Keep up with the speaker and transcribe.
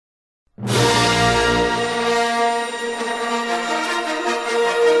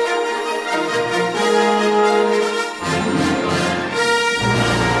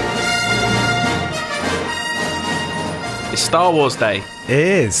Star Wars Day. It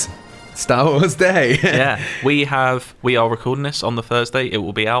is Star Wars Day. Yeah, we are recording this on the Thursday. It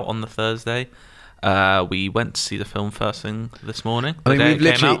will be out on the Thursday. We went to see the film first thing this morning. I mean,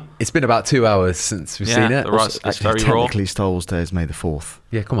 it's been about 2 hours since we've seen it. It's very raw. Technically, Star Wars Day is May the 4th.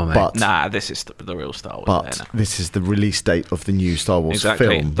 Yeah, come on, mate. But, this is the real Star Wars but Day now. this is the release date of the new Star Wars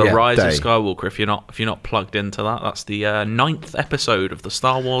film. The Rise Day. of Skywalker. If you're not plugged into that, that's the 9th episode of the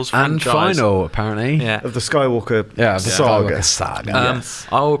Star Wars and franchise. final, apparently. Yeah. Of the Skywalker Skywalker saga. Yes.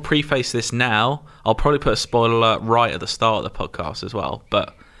 I will preface this now. I'll probably put a spoiler alert right at the start of the podcast as well,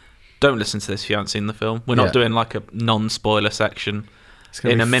 but don't listen to this if you haven't seen the film. We're not doing like a non-spoiler section.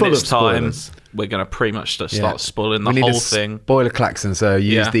 In a minute's time, we're going to pretty much start spoiling the whole thing. Spoiler klaxon, so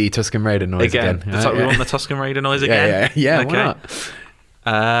use the Tusken Raider noise again. We want the Tusken Raider noise again? Yeah, okay. Why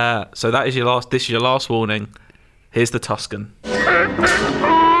not? So that is this is your last warning. Here's the Tusken.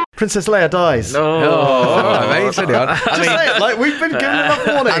 Princess Leia dies. We've been given enough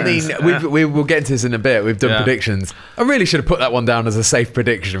warnings. I mean, we will get into this in a bit. We've done predictions. I really should have put that one down as a safe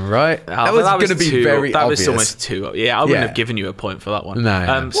prediction, right? That was going to be very obvious. That was almost too. Yeah, I wouldn't have given you a point for that one.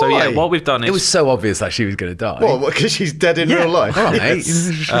 No. So Why? yeah, what we've done is it was so obvious that she was going to die. Well, because she's dead in real life. All right, mate.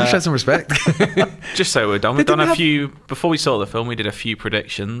 Show some respect. Just so we're done. We've done a few before we saw the film. We did a few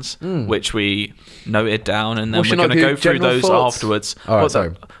predictions, which we noted down, and then we're going to go through those afterwards. All right,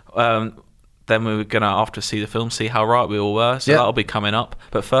 sorry. Then we were going to, after see the film, see how right we all were. So that'll be coming up.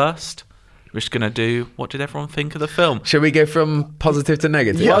 But first, we're just going to do, what did everyone think of the film? Shall we go from positive to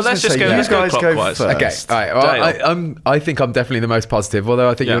negative? Yeah, well, let's just go. You guys go clockwise. first. Okay, all right. Well, I think I'm definitely the most positive, although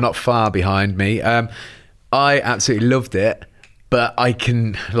I think you're not far behind me. I absolutely loved it, but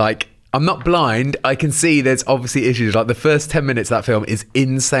I'm not blind. I can see there's obviously issues. Like the first 10 minutes of that film is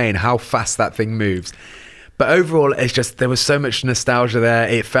insane how fast that thing moves. But overall, it's just, there was so much nostalgia there.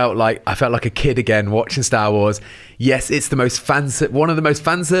 I felt like a kid again watching Star Wars. Yes, it's one of the most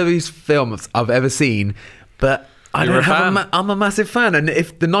fan service films I've ever seen. But I'm a massive fan. And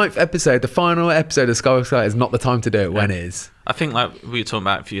if the 9th episode, the final episode of Skywalker is not the time to do it, when is? I think like we were talking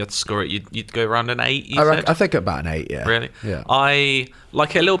about, if you had to score it, you'd go around an 8. I think about an 8. Yeah. Really? Yeah. I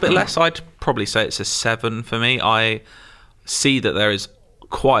like it a little bit less. I'd probably say it's a 7 for me. I see that there is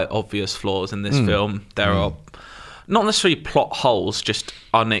quite obvious flaws in this film. There are not necessarily plot holes, just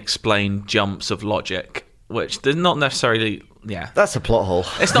unexplained jumps of logic, which they're not necessarily. Yeah, that's a plot hole.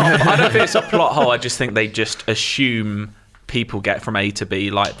 It's not. I don't think it's a plot hole. I just think they just assume people get from A to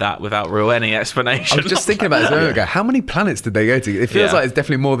B like that without real any explanation. I was just thinking about this a moment ago. How many planets did they go to? It feels like it's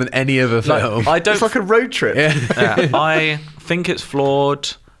definitely more than any other film. It's like a road trip. I think it's flawed.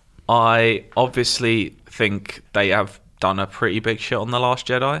 I obviously think they have done a pretty big shit on The Last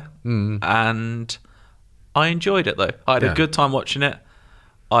Jedi, and I enjoyed it though. I had a good time watching it.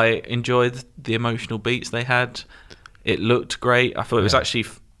 I enjoyed the emotional beats they had. It looked great. I thought it was actually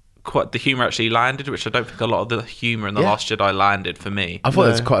quite, the humour actually landed, which I don't think a lot of the humour in The Last Jedi landed for me. I thought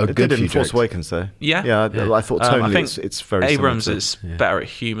it was quite a good few Force jokes. Awakens though. Yeah. I thought tonally it's very Abrams similar is better at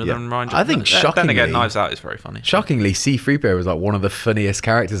humour than Rian Johnson. I think shockingly, then again, Knives Out is very funny. Shockingly, C-3PO was like one of the funniest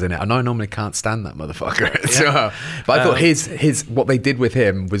characters in it. I know I normally can't stand that motherfucker, but I thought his what they did with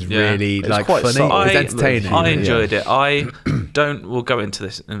him was really like funny. It was entertaining. I enjoyed it. We'll go into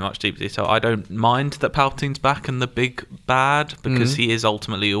this in much deeper detail. I don't mind that Palpatine's back and the big bad, because he is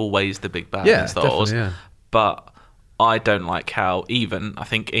ultimately always the big bad in Star Wars. But I don't like how, even I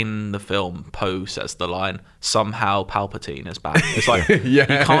think in the film, Poe says the line, somehow Palpatine is back. It's like you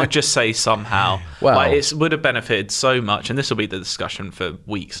can't just say somehow. Well, like, it would have benefited so much, and this will be the discussion for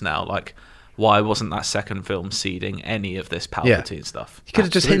weeks now. Like, why wasn't that second film seeding any of this Palpatine stuff? You could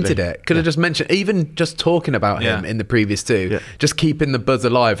have just hinted it. Could have just mentioned, even just talking about him in the previous two, just keeping the buzz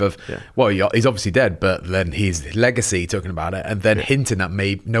alive of, well, he's obviously dead, but then his legacy, talking about it, and then hinting that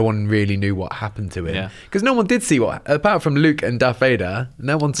maybe no one really knew what happened to him. Because no one did see apart from Luke and Darth Vader,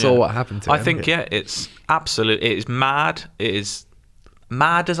 no one saw what happened to him. I think, it's absolute. It is mad. It is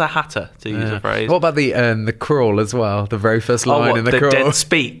mad as a hatter, to use a phrase. What about the crawl as well? The very first line in the crawl. Dead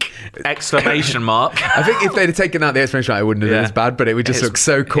speak! Exclamation mark. I think if they'd have taken out the exclamation mark, it wouldn't have been as bad, but it would just look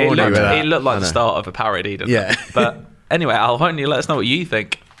so corny with that. It looked like the start of a parody, didn't it? But anyway, Al, why don't you let us know what you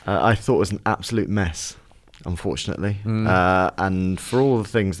think? I thought it was an absolute mess, unfortunately. And for all the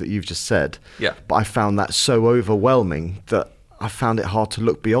things that you've just said, but I found that so overwhelming that I found it hard to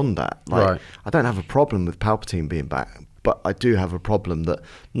look beyond that. I don't have a problem with Palpatine being back, but I do have a problem that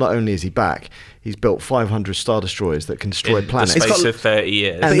not only is he back, he's built 500 Star Destroyers that can destroy planets. In the space of 30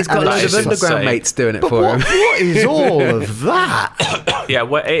 years. But he's got loads of underground mates doing it for him. What is all of that?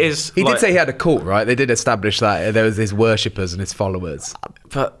 Well, it is. He did say he had a cult, right? They did establish that there was his worshippers and his followers.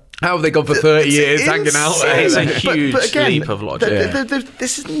 But How have they gone for 30 years hanging out there? It's a huge leap of logic.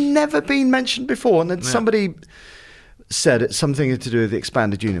 This has never been mentioned before, and then somebody said it's something to do with the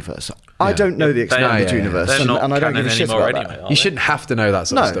expanded universe. I don't know the expanded universe, and I don't give a shit about that. You shouldn't have to know that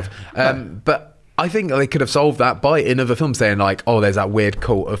sort of stuff. But I think they could have solved that by in other films saying like, oh, there's that weird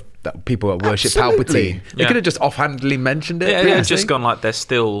cult of people that worship Palpatine. They could have just offhandedly mentioned it. Yeah, they've just gone like there's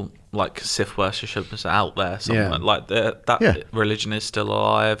still like Sith worshippers out there somewhere. Like that religion is still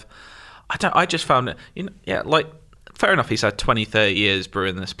alive. I just found it, like fair enough, he's had 20, 30 years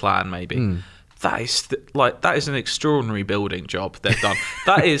brewing this plan maybe. That is an extraordinary building job they've done.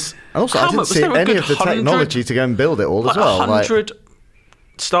 That is also I didn't see any of the technology to go and build it all as well. 100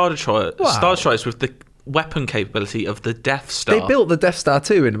 Star Destroyers with the weapon capability of the Death Star. They built the Death Star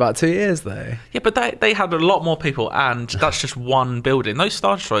too in about 2 years though. Yeah, but they had a lot more people, and that's just one building. Those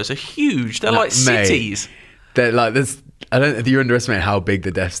Star Destroyers are huge. They're like cities. They're like this. I don't think you underestimate how big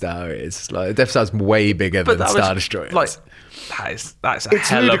the Death Star is. Like the Death Star's way bigger than Star Destroyers. Like that's a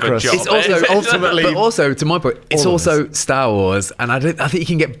hell ludicrous. Of a job. It's also ultimately, but also to my point, it's also Star Wars, and I think you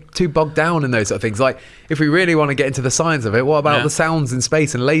can get too bogged down in those sort of things. Like if we really want to get into the science of it, what about the sounds in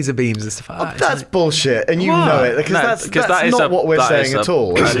space and laser beams and stuff like that? That's bullshit, and you know it because that's not what we're saying at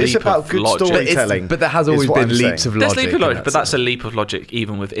all. It's about good storytelling. But there has always been leaps of logic. There's leap of logic, but that's a leap of logic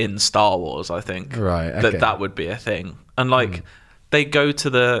even within Star Wars. I think that would be a thing, and like they go to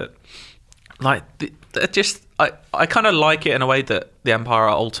the I kind of like it in a way that the Empire are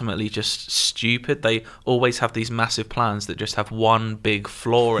ultimately just stupid. They always have these massive plans that just have one big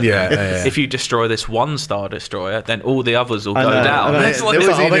flaw in them. If you destroy this one Star Destroyer, then all the others will go down. They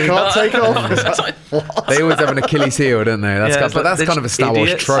can't take off. They always have an Achilles heel, don't they? That's kind of a Star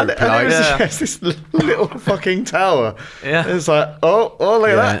Wars trope. It's this little fucking tower. Yeah. It's like, oh, look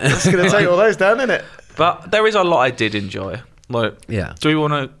at that. It's going to take all those down, isn't it? But there is a lot I did enjoy. Like, do we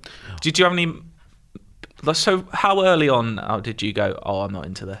want to... Did you have any... So how early on did you go, oh, I'm not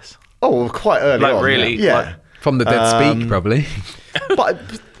into this? Oh, quite early on. Like really? Yeah. Like, from the dead speak, probably.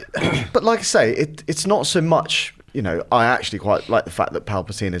 But like I say, it's not so much, I actually quite like the fact that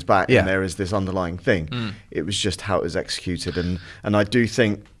Palpatine is back and there is this underlying thing. It was just how it was executed. And I do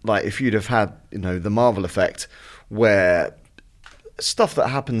think, like, if you'd have had, the Marvel effect where stuff that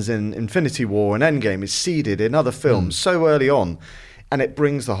happens in Infinity War and Endgame is seeded in other films so early on, and it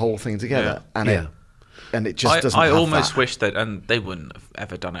brings the whole thing together. And it just doesn't. I almost wish that, and they wouldn't have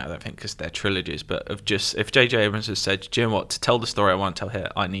ever done it, I don't think, because they're trilogies. But if J.J. Abrams has said, "Do you know what? To tell the story I want to tell here,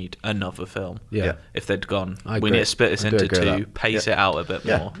 I need another film." Yeah. If they'd gone, we need to split this into two, pace it out a bit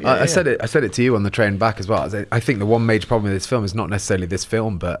more. I said it to you on the train back as well. I think the one major problem with this film is not necessarily this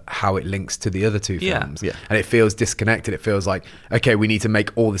film, but how it links to the other two films. Yeah. And it feels disconnected. It feels like, okay, we need to make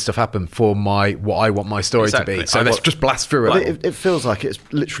all this stuff happen for what I want my story to be. So let's just blast through it. It feels like it's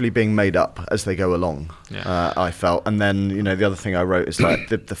literally being made up as they go along. Yeah. I felt, and then the other thing I wrote is like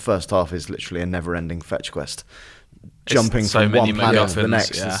the first half is literally a never-ending fetch quest, jumping from one planet to the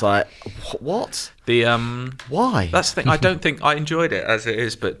next. Yeah. It's like what? Why? That's the thing. I don't think I enjoyed it as it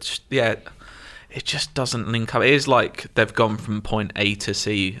is, but it just doesn't link up. It is like they've gone from point A to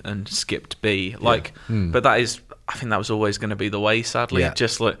C and skipped B. But that is. I think that was always going to be the way. Sadly,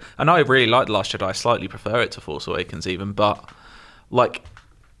 just like, and I really like The Last Jedi. I slightly prefer it to Force Awakens, even, but like,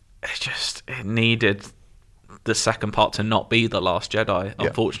 it needed the second part to not be The Last Jedi,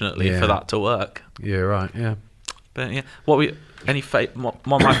 unfortunately, for that to work. Yeah, right. Yeah, but one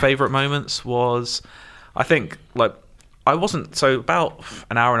of my favourite moments was, I think, like, I wasn't about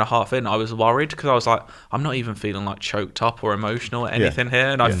an hour and a half in. I was worried because I was like, I'm not even feeling like choked up or emotional or anything here,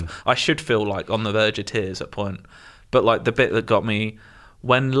 and I should feel like on the verge of tears at point. But like the bit that got me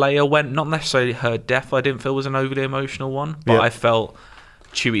when Leia went, not necessarily her death, I didn't feel was an overly emotional one, but I felt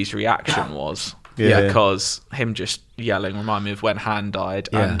Chewie's reaction was. Because him just yelling reminded me of when Han died,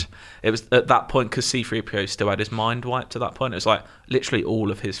 and it was at that point because C-3PO still had his mind wiped. At that point, it was like literally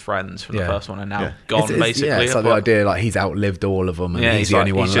all of his friends from the first one are now gone. Basically, it's like the idea like he's outlived all of them, and he's the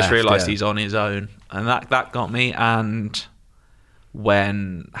only one left. He's just realised he's on his own, and that got me. And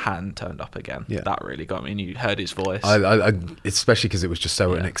when Han turned up again, that really got me. And you heard his voice, I especially because it was just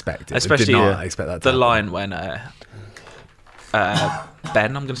so unexpected. Especially I did not expect that. The line when.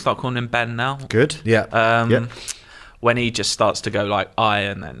 Ben, I'm going to start calling him Ben now. Good. Yeah. When he just starts to go like I,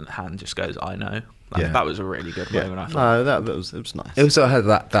 and then Han just goes I know. That was a really good moment. I thought. It was nice. It also had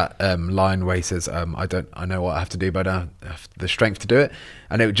that line where he says, I know what I have to do, but I don't have the strength to do it.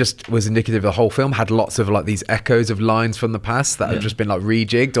 And it just was indicative of the whole film. Had lots of like these echoes of lines from the past that have just been like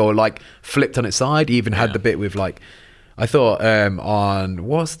rejigged or like flipped on its side. He even had the bit with like I thought on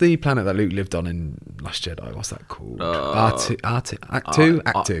what's the planet that Luke lived on in Last Jedi? What's that called? Act Two.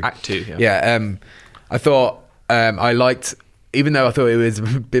 Act 2. Yeah. Yeah. I thought I liked. Even though I thought it was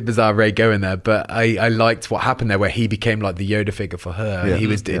a bit bizarre Rey going there, but I liked what happened there, where he became like the Yoda figure for her. Yeah.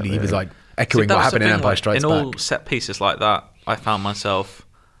 And he was like echoing what happened in Empire Strikes Back. In all set pieces like that, I found myself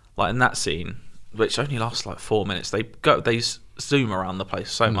like in that scene, which only lasts like 4 minutes. They zoom around the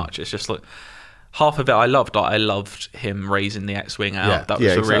place so much. It's just like half of it I loved. Like, I loved him raising the X-wing out. Yeah. That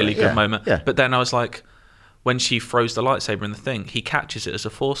was a really good Yeah. moment. Yeah. But then I was like, when she throws the lightsaber in the thing, he catches it as a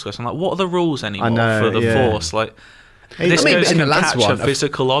Force ghost. I'm like, what are the rules anymore for the Force? Like. This ghost can catch a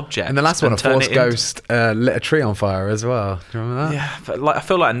physical object. In the last one, a Force ghost lit a tree on fire as well. Do you remember that? Yeah, but like I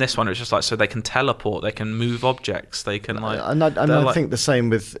feel like in this one it's just like so they can teleport, they can move objects, they can like. And I think the same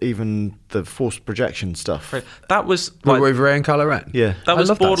with even the Force projection stuff. That was like, with Rey and Kylo Ren. Yeah, that was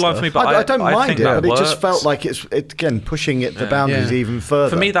borderline for me. But I don't mind it, but works. it just felt like it's again pushing the boundaries even further.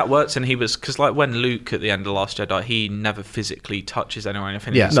 For me, that works, and he was because like when Luke at the end of Last Jedi, he never physically touches anyone or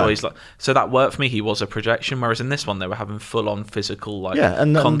anything. Yeah, he's like so that worked for me. He was a projection, whereas in this one they were having full on physical like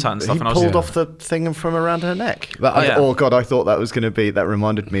contact and stuff. He and I pulled off the thing from around her neck. Oh god, I thought that was going to be. That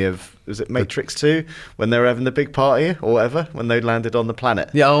reminded me of was it Matrix 2 when they were having the big party or whatever when they landed on the planet.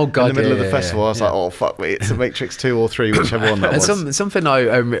 Yeah, oh god, in the middle of the festival. I was like, oh fuck me, it's a Matrix 2 or 3, whichever one that was. Something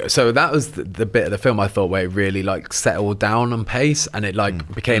so that was the bit of the film I thought where it really like settled down on pace and it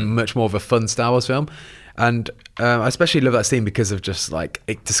like became much more of a fun Star Wars film. And I especially love that scene because of just like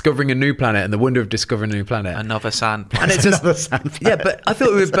discovering a new planet and the wonder of discovering a new planet. Another sand planet. And it's just yeah, but I thought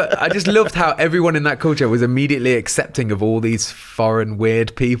it was. But I just loved how everyone in that culture was immediately accepting of all these foreign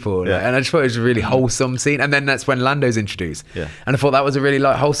weird people, and I just thought it was a really wholesome scene. And then that's when Lando's introduced, and I thought that was a really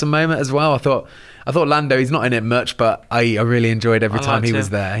like wholesome moment as well. I thought Lando, he's not in it much, but I really enjoyed every time he was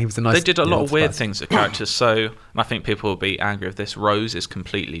there. He was a nice. They did a lot of weird things with characters, so I think people will be angry if this. Rose is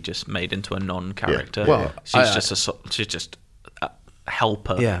completely just made into a non-character. Yeah. Well, she's just a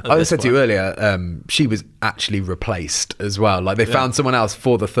helper. Yeah, I said to you earlier, she was actually replaced as well. Like they found someone else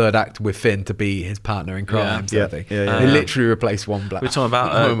for the third act with Finn to be his partner in crime. They literally replaced one black. We're talking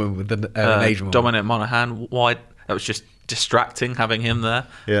about woman with an Asian woman. Dominic Monaghan. Why? That was just distracting having him there.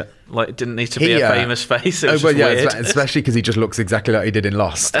 Yeah. Like it didn't need to be a famous face. It was just weird. Especially because he just looks exactly like he did in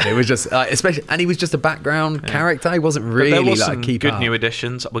Lost. It was just especially, and he was just a background character. He wasn't really there was like some a key good part. new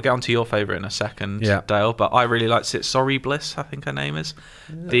additions. We'll get on to your favourite in a second, Dale. But I really liked it. Sorry Bliss, I think her name is.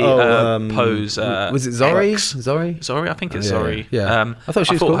 The pose. Was it Zori? Zori, I think it's Zori. Yeah. I thought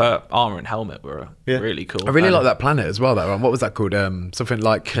cool. Her armour and helmet were really cool. I really like that planet as well. That one. What was that called? Something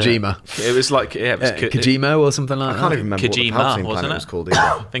like Kojima. It was like Kojima or something like that. I can't even remember Kojima, what the Palpatine wasn't planet it? was called either.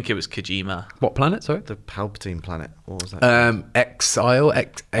 I think it was Kojima. What planet? Sorry, the Palpatine planet. What was that? Exile.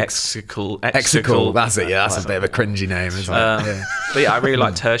 Exegol. That's it. Yeah, that's a bit of a cringy name, isn't it? But yeah, I really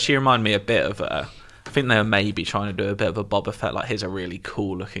liked her. She reminded me a bit of. I think they were maybe trying to do a bit of a Boba Fett. Like he's a really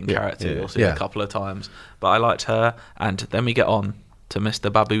cool looking character. You'll see a couple of times. But I liked her, and then we get on to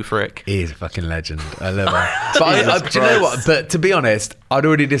Mr. Babu Frick. He is a fucking legend. I love him. But do you know what? But to be honest, I'd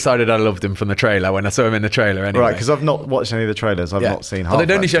already decided I loved him from the trailer when I saw him in the trailer anyway. Right, because I've not watched any of the trailers. I've not seen half.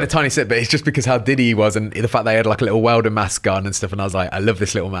 They'd only shown a tiny snip, but it's just because how diddy he was and the fact they had like a little welder mask on and stuff. And I was like, I love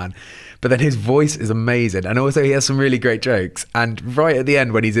this little man. But then his voice is amazing. And also he has some really great jokes. And right at the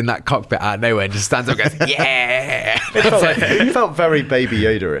end when he's in that cockpit out of nowhere and just stands up and goes, yeah. It felt very Baby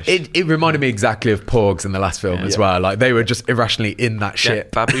Yoda-ish. It reminded me exactly of Porgs in the last film as well. Like they were just irrationally in that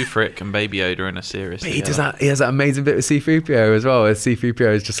ship. Babu Frick and Baby Yoda in a series. He does that. He has that amazing bit with C-3PO as well. Where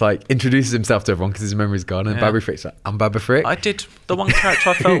C-3PO is just like introduces himself to everyone because his memory's gone, and Babu Frick's like, "I'm Babu Frick." I did the one character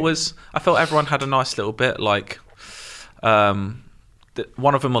I felt everyone had a nice little bit like.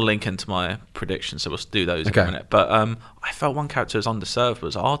 One of them will link into my predictions, so we'll do those in a minute. But I felt one character was underserved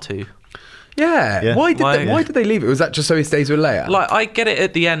was R2. Yeah. Why did they leave it? Was that just so he stays with Leia? Like I get it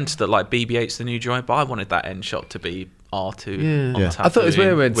at the end that like BB-8's the new droid, but I wanted that end shot to be R2 on Tatooine. I thought it was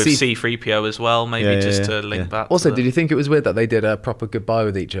weird with C-3PO as well, maybe to link back. Also, did you think it was weird that they did a proper goodbye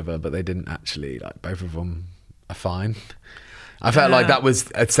with each other, but they didn't actually? Like both of them are fine. I felt like that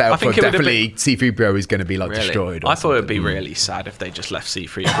was a setup for definitely C-3PO is going to be like destroyed. I thought it would be really sad if they just left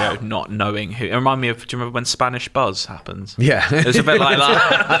C-3PO not knowing who. It reminded me of, do you remember when Spanish Buzz happens? Yeah. It's a bit like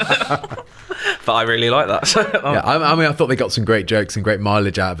that. but I really like that. So, Yeah, I mean, I thought they got some great jokes and great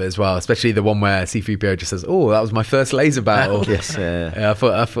mileage out of it as well, especially the one where C-3PO just says, "Oh, that was my first laser battle." Yes, I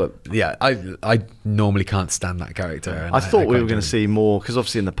thought, yeah, I normally can't stand that character. And I thought we were going to to see more, because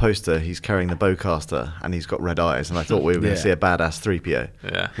obviously in the poster he's carrying the bowcaster and he's got red eyes, and I thought we were going to see a badass 3PO.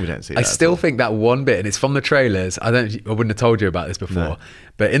 Yeah, we don't see that. I still think that one bit, and it's from the trailers. I wouldn't have told you about this before,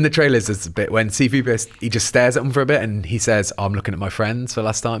 but in the trailers there's a bit when C-3PO, he just stares at him for a bit, and he says, "I'm looking at my friends for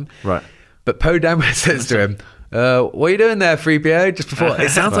last time." Right. But Poe Dameron says to him, "What are you doing there, 3PO?" Just before,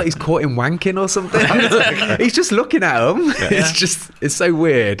 it sounds like he's caught him wanking or something. He's just looking at him. Yeah. It's so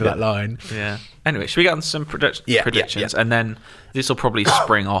weird, that line. Yeah. Anyway, should we get on some predictions? And then this will probably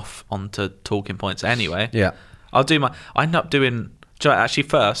spring off onto talking points anyway. Yeah. I end up doing... Actually,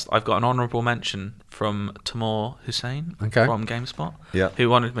 first, I've got an honourable mention from Timur Hussein from GameSpot, who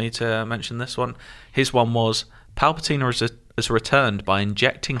wanted me to mention this one. His one was, Palpatine has returned by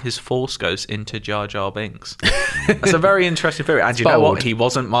injecting his Force Ghost into Jar Jar Binks. That's a very interesting theory. And you know what? He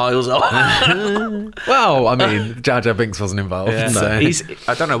wasn't miles off. Well, I mean, Jar Jar Binks wasn't involved. Yeah. So.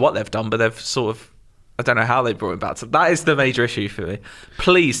 I don't know what they've done, but they've sort of... I don't know how they brought him back. That is the major issue for me.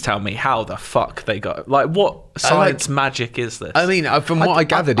 Please tell me how the fuck they got... Like, what science magic is this? I mean, from what I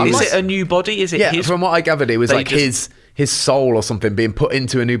gathered... Is it a new body? Is it his... from what I gathered, it was like his soul or something being put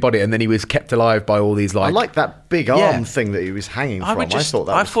into a new body, and then he was kept alive by all these, like... I like that big arm thing that he was hanging from. I thought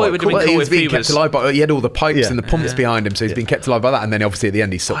that was it would have been cool he was being kept alive by... He had all the pipes and the pumps behind him, so he's been kept alive by that, and then obviously at the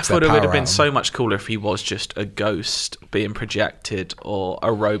end he sucks their power out. I thought it would have been so much cooler if he was just a ghost being projected, or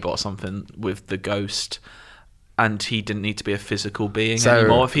a robot or something with the ghost, and he didn't need to be a physical being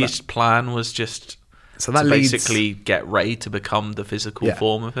anymore. If his plan was just... So that basically get Rey to become the physical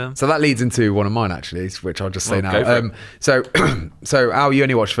form of him. So that leads into one of mine, actually, which I'll just say now. So Al, you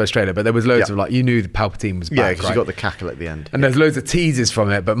only watched the first trailer, but there was loads of, like, you knew the Palpatine was back, yeah, because you got the cackle at the end. And there's loads of teasers from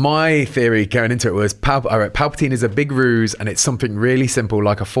it, but my theory going into it was Palpatine is a big ruse, and it's something really simple,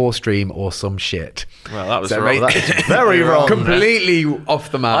 like a Force stream or some shit. Well, that was wrong. That is very wrong. Completely off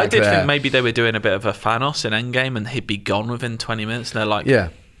the mark. I did think maybe they were doing a bit of a Thanos in Endgame, and he'd be gone within 20 minutes, and they're like... Yeah.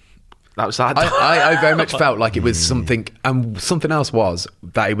 That was that. I very much felt like it was something, and something else was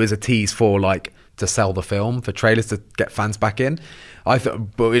that it was a tease for, like, to sell the film, for trailers to get fans back in. I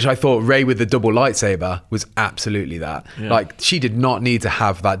thought Rey with the double lightsaber was absolutely that. Yeah. Like, she did not need to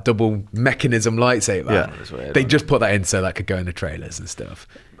have that double mechanism lightsaber. Yeah, they just put that in so that could go in the trailers and stuff.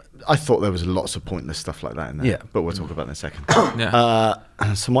 I thought there was lots of pointless stuff like that in there. Yeah, but we'll talk about it in a second.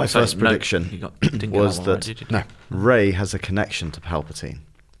 So my first prediction was that Rey has a connection to Palpatine.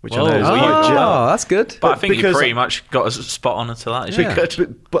 Which I know that's good. But I think you pretty much got us spot on to that. Yeah.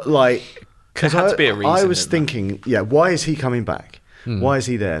 But like, because there had to be a reason. I was thinking, why is he coming back? Why is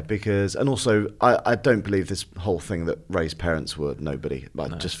he there? Because, and also, I don't believe this whole thing that Rey's parents were nobody. I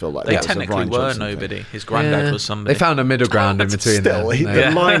just feel like they that technically were nobody. Thing. His granddad was somebody. They found a middle ground in between. Still,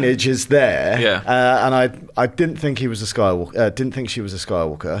 the lineage is there. Yeah. And I didn't think he was a Skywalker. Didn't think she was a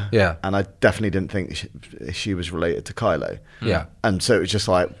Skywalker. Yeah. And I definitely didn't think she was related to Kylo. Yeah. And so it was just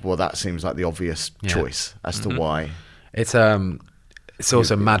like, well, that seems like the obvious choice as to why. It's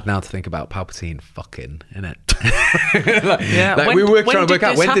also mad now to think about Palpatine fucking, innit? We were trying to work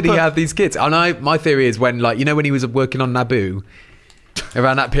out when did he have these kids. And my theory is when he was working on Naboo,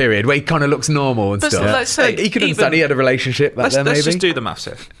 around that period where he kind of looks normal and stuff. Let's say he could understand he had a relationship back then. Let's just do the maths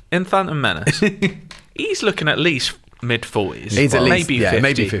here. In Phantom Menace, he's looking at least mid-40s. He's at least,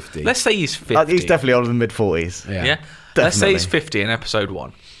 maybe 50. Let's say he's 50. He's definitely older than mid-40s. Yeah. Let's say he's 50 in Episode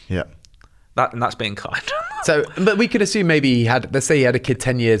 1. Yeah. That's being kind. But we could assume maybe he had, let's say he had a kid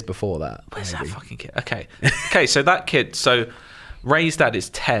 10 years before that. Where's that fucking kid? Okay, so that kid, Rey's dad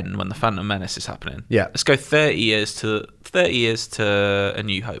is 10 when the Phantom Menace is happening. Yeah. Let's go 30 years to A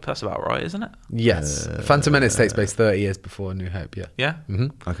New Hope. That's about right, isn't it? Yes. Phantom Menace takes place 30 years before A New Hope, yeah. Yeah?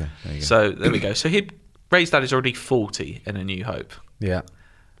 Mm-hmm. Okay, there you go. So there we go. So Rey's dad is already 40 in A New Hope. Yeah.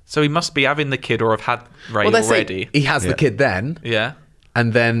 So he must be having the kid or have had Rey already. He has the kid then. Yeah.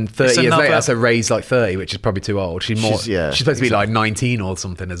 And then 30 years later, so Rey's like 30, which is probably too old. She's supposed to be like 19 or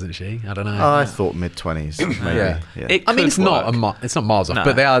something, isn't she? I don't know. I thought mid-20s, maybe. I mean, it's not miles off,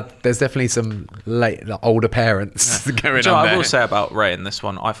 but there's definitely some older parents going on there. I will say about Rey in this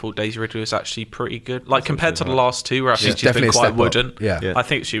one, I thought Daisy Ridley was actually pretty good. Like, compared to the last two, where I think she's been quite wooden. Yeah. I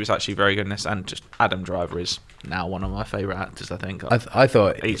think she was actually very good in this. And just Adam Driver is now one of my favourite actors, I think. I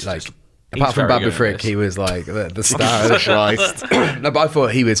thought, apart from Babu Frick, he was like the star of the Christ. No, but I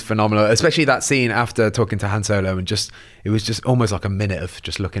thought he was phenomenal, especially that scene after talking to Han Solo, and it was just almost like a minute of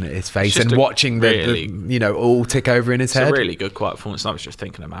just looking at his face and watching the all tick over in his head. It's a really good quiet performance. And I was just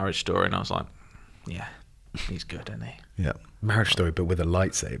thinking of Marriage Story, and I was like, yeah. He's good, isn't he? Yeah. Marriage Story, but with a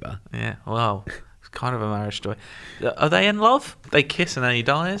lightsaber. Yeah, well, it's kind of a marriage story. Are they in love? They kiss and then he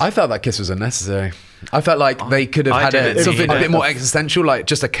dies? I felt that kiss was unnecessary. I felt like they could have had something a bit more existential, like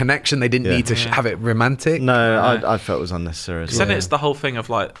just a connection. They didn't need to have it romantic. No, I felt it was unnecessary. Then it's the whole thing of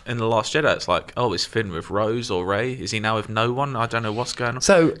like in The Last Jedi, it's like, oh, is Finn with Rose or Rey? Is he now with no one? I don't know what's going on.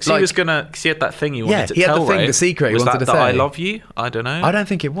 So he was gonna, cause he had that thing he wanted to tell. He had the thing, Rey. the secret was he wanted that to say. I love you? I don't know. I don't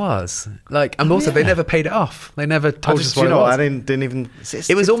think it was. Like, and also they never paid it off. They never told us what it was. I didn't even.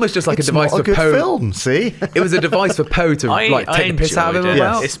 It was almost just like a device for Poe. Film, see? It was a device for Poe to like take the piss out of him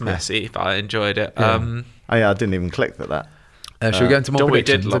about. It's messy, but I enjoyed it. I didn't even click that. Should we go into more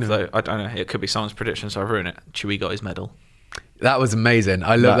predictions? What we did love, though, I don't know, it could be someone's prediction, so I ruin it. Chewie got his medal. That was amazing.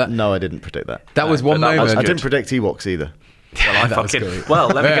 I love that. No, I didn't predict that. That was one moment. I didn't predict Ewoks either. Well,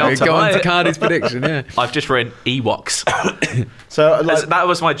 let me go on to Cardi's prediction. Yeah, I've just written Ewoks. So that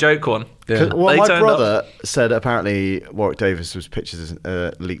was my joke one. Yeah. Well, my brother said apparently Warwick Davis was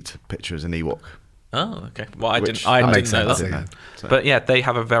leaked picture as an Ewok. Oh, okay. Well, I didn't know that. But yeah, they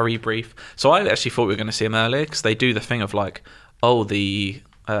have a very brief. So I actually thought we were going to see them earlier because they do the thing of like, what were they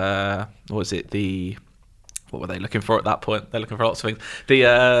looking for at that point? They're looking for lots of things.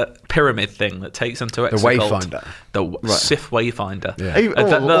 The pyramid thing that takes them to Exegol. The Wayfinder. Sith Wayfinder.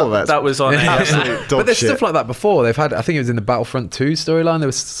 Yeah. That was on But there's stuff like that before. They've had, I think it was in the Battlefront 2 storyline, there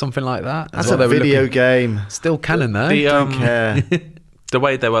was something like that. That's a video game. Still canon though. Don't care. The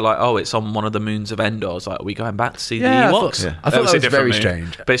way they were like, oh, it's on one of the moons of Endor. I was like, are we going back to see the Ewoks? I thought that was very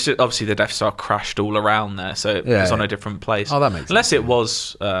strange. But it's just, obviously the Death Star crashed all around there, so it was on a different place. Oh, that makes sense. Unless it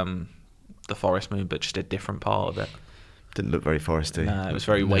was the forest moon, but just a different part of it. Didn't look very foresty. No, it was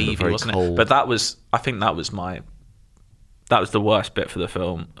very wavy, wasn't it? But I think that was the worst bit for the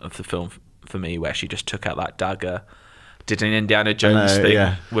film for me, where she just took out that dagger, did an Indiana Jones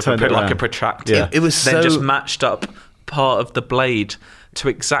thing with a protractor. Yeah. It was then just matched up part of the blade to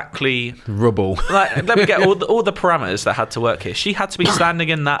exactly rubble. Like, let me get all the parameters that had to work here. She had to be standing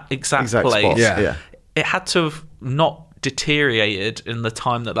in that exact place. Spot. Yeah. It had to have not deteriorated in the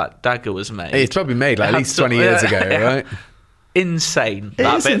time that dagger was made. It's probably made like at least 20 years ago, right? Insane.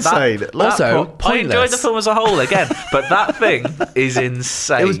 It's insane. Also, I enjoyed the film as a whole again, but that thing is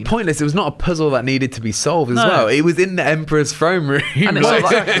insane. It was pointless. It was not a puzzle that needed to be solved as well. It was in the Emperor's throne room. And it's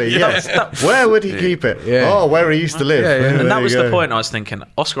exactly. Where would he keep it? Yeah. Oh, where he used to live. And that was the point. I was thinking,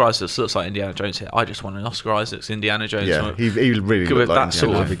 Oscar Isaacs looks like Indiana Jones here. I just want an Oscar Isaacs Indiana Jones. Yeah, he really looked with like that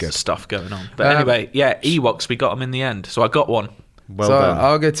sort of stuff going on. But anyway, Ewoks, we got them in the end. So I got one. Well done.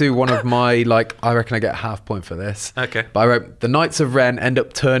 I'll go to one of my, I reckon I get a half point for this. Okay. But I wrote, the Knights of Ren end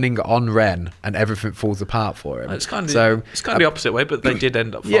up turning on Ren and everything falls apart for him. It's kind of the opposite way, but they did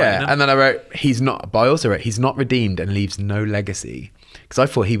end up fighting him. And then I wrote, he's not redeemed and leaves no legacy. Because I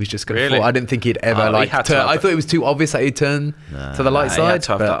thought he was just going to fall. I didn't think he'd ever turn. I thought it was too obvious that he'd turn to the light side.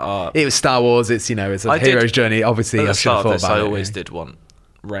 It was Star Wars. It's a hero's journey. Obviously, I should have thought about it. I always did want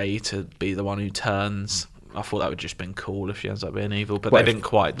Rey to be the one who turns. I thought that would just been cool if she ends up being evil, but they didn't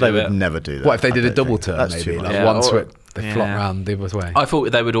quite do it. They would never do that. What if they did a double turn, maybe? One switch, they flop around the other way. I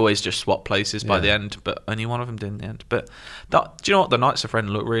thought they would always just swap places by the end, but only one of them did in the end. But do you know what? The Knights of Ren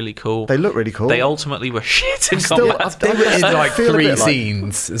look really cool. They look really cool. They ultimately were shit in combat. They were in 3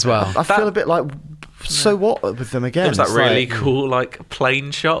 scenes as well. I feel a bit like... So what with them again? It was that really cool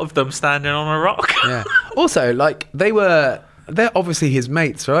plane shot of them standing on a rock. Yeah. Also, they're obviously his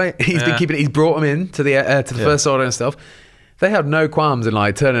mates, right? He's brought them in to the First Order and stuff. They had no qualms in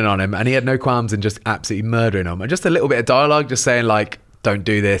turning on him, and he had no qualms in just absolutely murdering them. And just a little bit of dialogue, just saying don't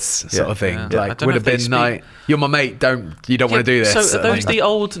do this sort of thing. Would have been you're my mate. You don't want to do this. So are those the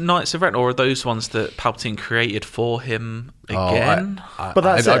old Knights of Ren, or are those ones that Palpatine created for him again? But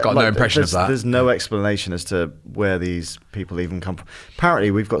I got no impression of that. There's no explanation as to where these people even come from.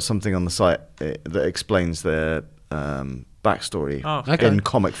 Apparently, we've got something on the site that explains their backstory in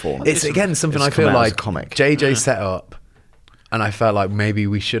comic form. It's again something I feel like JJ set up, and I felt like maybe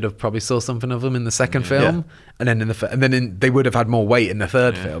we should have probably saw something of them in the second film, and then they would have had more weight in the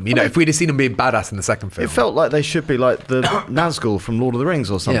third film. If we'd have seen them being badass in the second film, it felt like they should be like the Nazgul from Lord of the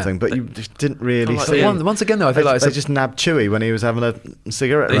Rings or something. But you just didn't really see. Once again, though, I feel like they just nabbed Chewie when he was having a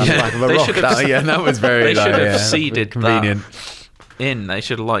cigarette around the back of a rock. That was very. They should have seeded convenient. They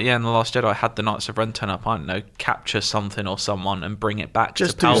should have in The Last Jedi had the Knights of Ren turn up, I don't know, capture something or someone and bring it back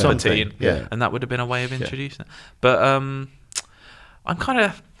just to Palpatine, and that would have been a way of introducing it. But I'm kind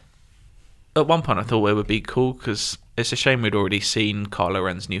of, at one point I thought it would be cool because it's a shame we'd already seen Kylo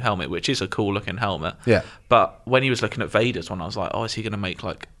Ren's new helmet, which is a cool looking helmet. Yeah. But when he was looking at Vader's one, I was like, oh, is he going to make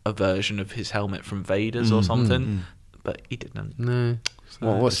a version of his helmet from Vader's or something? But he didn't. No.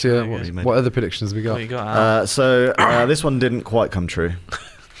 What other predictions have we got? What you got? So this one didn't quite come true.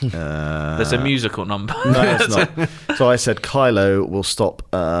 There's a musical number. No, it's not. So I said Kylo will stop.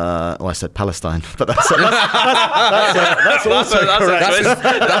 I said Palestine, but that's also correct.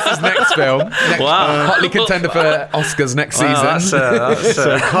 That's his next film. Hotly contender for Oscars next season.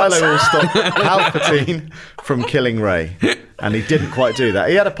 So Kylo will stop Palpatine from killing Rey, and he didn't quite do that.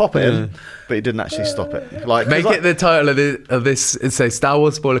 He had a pop it in, but he didn't actually stop it. Make it the title of this. Say Star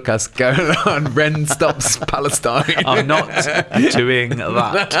Wars Spoilercast going on. Ren stops Palestine. I'm not doing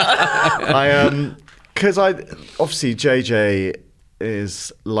that. Because obviously JJ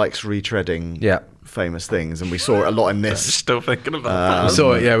likes retreading famous things, and we saw it a lot in this. Still thinking about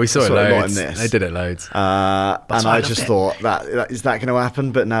that. We saw it loads. A lot in this. They did it loads. And I just thought that is that going to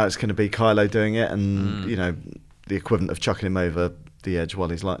happen? But now it's going to be Kylo doing it, and the equivalent of chucking him over the edge while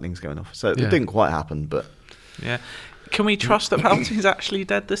his lightning's going off. So it didn't quite happen, but can we trust that Palpatine's actually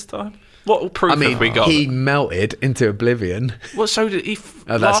dead this time? What proof have we got? He melted into oblivion. Well, so did he.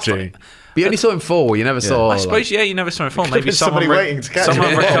 That's true. But you only saw him fall. You never saw. I suppose, you never saw him fall. Maybe somebody waiting to catch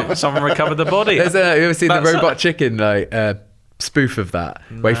him. Someone recovered the body. You ever seen the Robot Chicken spoof of that,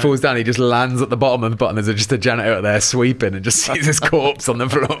 where he falls down, he just lands at the bottom of the bottom. There's just a janitor out there sweeping and just sees his corpse on the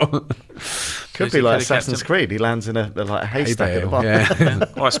floor. Could be like Assassin's Creed. He lands in a haystack at the bottom. Yeah.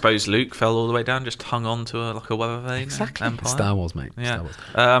 Well, I suppose Luke fell all the way down, just hung on to a weather vane. Exactly. Empire. Star Wars, mate. Yeah.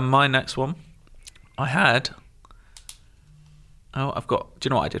 Star Wars. My next one, I had. I've got. Do you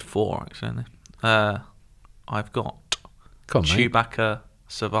know what I did? 4 actually. I've got Chewbacca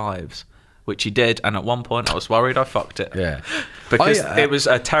survives, which he did, and at one point I was worried I fucked it. Yeah, because it was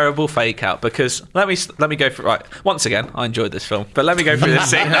a terrible fake out. Because let me go through. Right, once again, I enjoyed this film, but let me go through this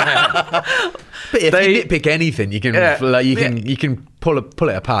scene. But if you nitpick anything, you can you can pull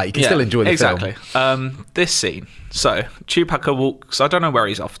it apart. You can still enjoy the film. Exactly. This scene. So Chewbacca walks. I don't know where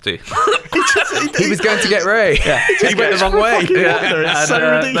he's off to. He was going to get Rey. Yeah. He went the wrong way. It's so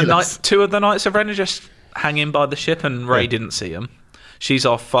ridiculous. 2 of the Knights of Ren are just hanging by the ship, and Rey didn't see him. She's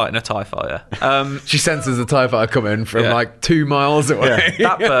off fighting a TIE fighter. She senses the TIE fighter coming from like 2 miles away.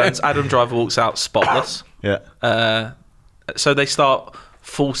 That burns. Adam Driver walks out spotless. Yeah. So they start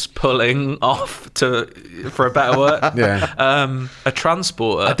force pulling off for a better word. A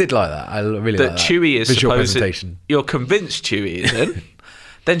transporter. I did like that. I really like that. Chewie is visual supposed. Presentation. You're convinced Chewie is in.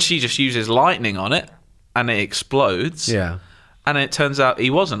 Then she just uses lightning on it, and it explodes. Yeah. And it turns out he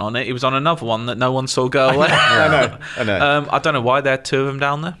wasn't on it. He was on another one that no one saw go away. I know. I don't know why there are 2 of them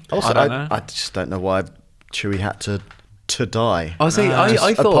down there. Also, I don't know. I just don't know why Chewie had to die. I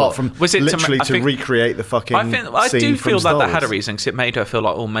thought, apart from was it literally to recreate the fucking I scene do feel from that Star had a Wars. reason, because it made her feel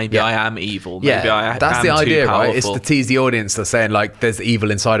like, oh, maybe I am evil. Maybe that's am the idea, too powerful. right? It's to tease the audience to saying like there's evil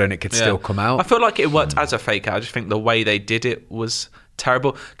inside her and it could still come out. I feel like it worked as a fake out. I just think the way they did it was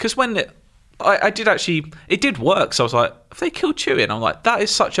terrible. Because when I did actually, it did work. So I was like, if they killed Chewie, and I'm like, that is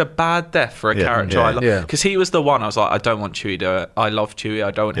such a bad death for a character. Because he was the one. I was like, I don't want Chewie to. I love Chewie.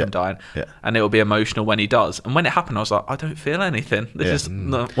 I don't want him dying. And it will be emotional when he does. And when it happened, I was like, I don't feel anything. This is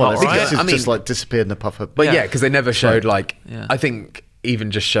not right. It's just like disappeared in a puff of. But because they never showed I think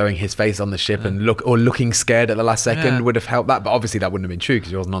even just showing his face on the ship and looking scared at the last second would have helped that. But obviously that wouldn't have been true because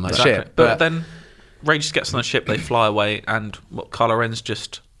he wasn't on that ship. But then Rey just gets on the ship. They fly away, and Kylo Ren's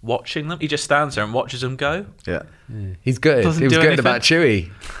just watching them. He just stands there and watches them go. Yeah. He's good. He was good about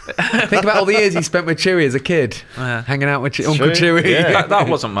Chewie. Think about all the years he spent with Chewie as a kid, hanging out with Uncle Chewie. Yeah. That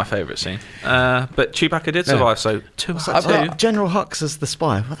wasn't my favourite scene. But Chewbacca did survive, so 2 out of 2. General Hux as the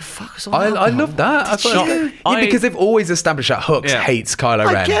spy. What the fuck was all I that? love that. I thought, because they've always established that Hux hates Kylo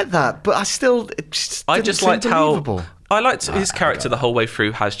Ren. I get that, but I still... I just liked how... I liked his character the whole way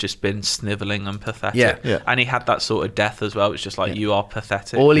through has just been snivelling and pathetic. Yeah. And he had that sort of death as well. It's just like, you are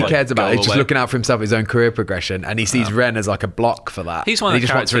pathetic. All he cares about is just looking out for himself, his own career progression, and he sees Ren as like a block for that. He's one of the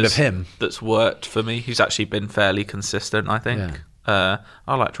just wants rid of him. That's worked for me. He's actually been fairly consistent, I think. I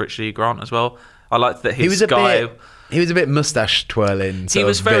liked Richard E. Grant as well. I liked that he was a bit mustache twirling. He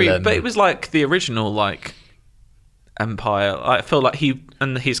was villain. but it was like the original Empire. I feel like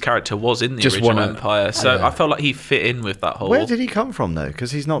his character was in the original Empire, so I felt like he fit in with that whole. Where did he come from though?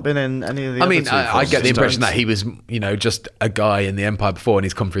 Because he's not been in any of the. I get the impression that he was, just a guy in the Empire before, and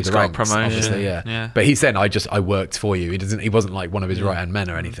he's come through the ranks. Promotion, obviously, yeah. But he said, "I worked for you." He wasn't like one of his right hand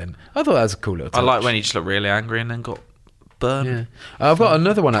men or anything. I thought that was a cool little touch. I like when he just looked really angry and then got burned. Yeah. I've got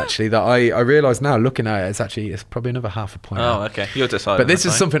another one actually that I realise now looking at it, it's probably another half a point. Oh, okay. You're deciding. But this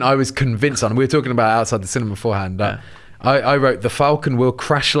is something I was convinced on. We were talking about outside the cinema beforehand. I wrote, the Falcon will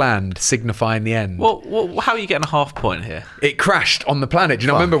crash land, signifying the end. Well, how are you getting a half point here? It crashed on the planet. Do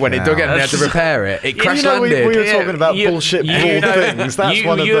you not remember when it dug in and they had to repair it? It crash landed. We were talking about bullshit things. That's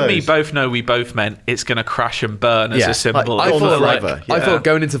one of you those. And me both know we both meant it's going to crash and burn as a symbol. I thought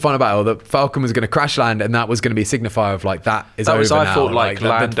going into the final battle, the Falcon was going to crash land, and that was going to be a signifier of like that is over now. I thought Lando.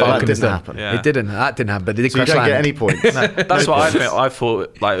 That didn't happen. Yeah. It didn't. That didn't happen. But it did So crash you don't land. get any points. That's what I think. I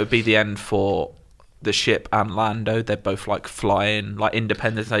thought like it would be the end for the ship and Lando. They're both like flying, like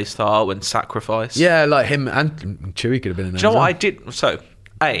Independence Day style and sacrifice. Yeah, like him and Chewie could have been in there. Do you know what I did? So,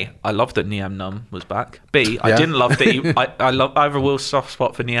 A, I loved that Niam Num was back. B, I didn't love that I have a real soft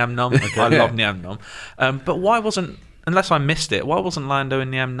spot for Niam Num. I love Niam Num. But why wasn't, unless I missed it, why wasn't Lando and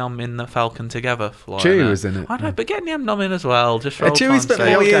Niam Num in the Falcon together? Chewie was in it. I know, but get Niam Num in as well. Just for Chewie spent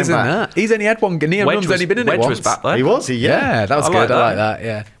 4 years in that. He's only had one. Niam Num's only been in it once. Wedge was back though. He was, yeah, that was good. I like that.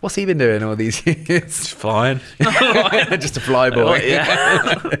 Yeah. What's he been doing all these years? Just flying. Just a flyboy.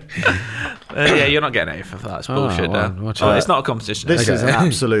 Yeah, you're not getting anything for that. It's bullshit. It's not a competition. This is an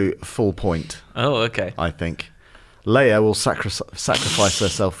absolute full point. Oh, okay. I think Leia will sacrifice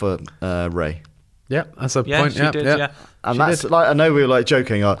herself for Rey. Yeah, that's a point. She did, yeah. And that's like, I know we were like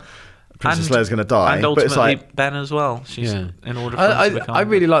joking, Princess Leia's going to die, and but it's like Ben as well. She's in order for him to become. I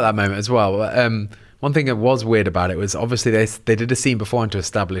really like that moment as well. One thing that was weird about it was obviously they did a scene beforehand to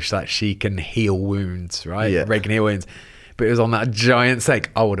establish that she can heal wounds, right? Yeah. Rey can heal wounds. But it was on that giant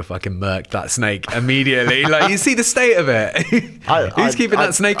snake. I would have fucking murked that snake immediately. Like, you see the state of it. Who's keeping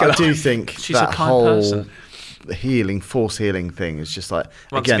that snake alive? I do think she's that a kind whole person. Force healing thing is just like,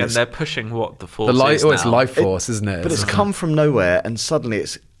 Once again they're pushing what the force is it's now. life force, isn't it? But it's come from nowhere, and suddenly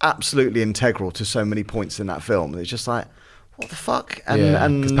it's absolutely integral to so many points in that film. It's just like, what the fuck?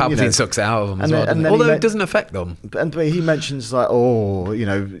 And because Palpatine sucks it out of them as well. Although it doesn't affect them. And he mentions like,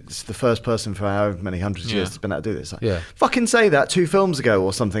 it's the first person for however many hundreds of years that's been able to do this. Like, fucking say that 2 films ago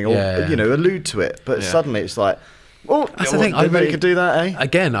or something, or allude to it. But suddenly it's like, that's the thing. They could do that, eh?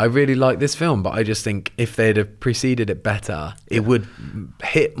 Again, I really like this film, but I just think if they'd have preceded it better, it would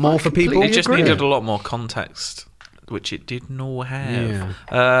hit more for people. It just needed a lot more context, which it didn't all have.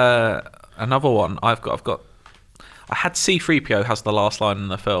 Another one I had C-3PO has the last line in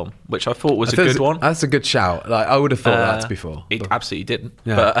the film, which I thought was a good one. That's a good shout. Like, I would have thought that before. It absolutely didn't.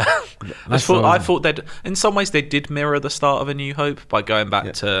 Yeah. But I thought they'd, in some ways, they did mirror the start of A New Hope by going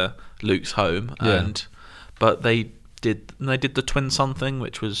back to Luke's home, but they did the twin son thing,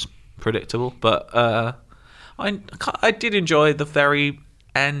 which was predictable. But I did enjoy the very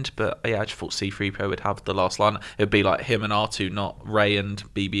end, but I just thought C-3PO would have the last line. It'd be like him and R2, not Rey and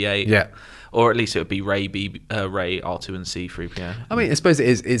BB-8. Yeah. Or at least it would be Rey, R2, and C-3PO. I mean, I suppose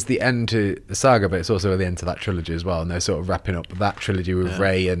it's the end to the saga, but it's also the end to that trilogy as well. And they're sort of wrapping up that trilogy with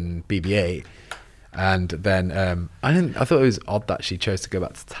Rey and BB-8. And then I thought it was odd that she chose to go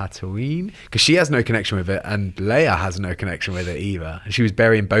back to Tatooine, because she has no connection with it, and Leia has no connection with it either. And she was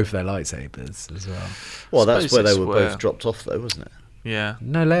burying both their lightsabers as well. Well, that's where they were both dropped off, though, wasn't it? Yeah.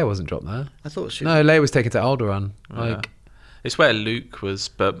 No, Leia wasn't dropped there. I thought she. No, Leia was taken to Alderaan. It's where Luke was,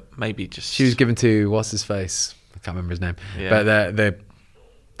 but maybe just she was given to what's his face? I can't remember his name. Yeah. But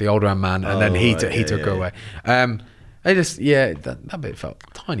the Alderaan man, and then he took her away. I just that bit felt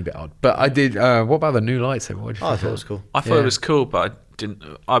a tiny bit odd. But I did. What about the new lightsaber? What did you think? I thought it was cool. I thought it was cool, but I didn't.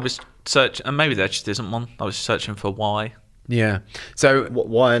 I was searching, and maybe there just isn't one. I was searching for why. Yeah. So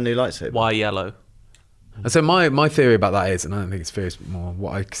why a new lightsaber? Why yellow? So my theory about that is, and I don't think it's theory, more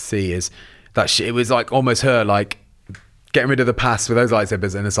what I see is that it was like almost her like getting rid of the past with those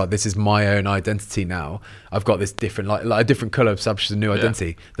lightsabers, and it's like, this is my own identity now. I've got this different like a different color establishes a new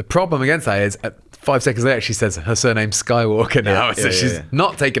identity. The problem against that is 5 seconds later she says her surname's Skywalker now, so she's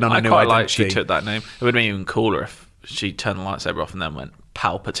not taking on a new identity. I quite like she took that name. It would have been even cooler if she turned the lightsaber off and then went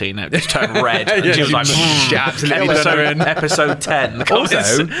Palpatine, and it just turned red, and she was like, episode 10.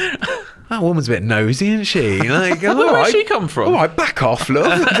 Also, that woman's a bit nosy, isn't she? Like, where'd she come from? All right, back off, love.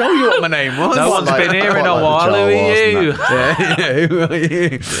 I told you what my name was. No one's been here in a while. Who are you? Who are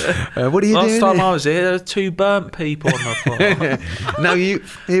you? What are you doing? Last time I was here, there were 2 burnt people on the floor. Now here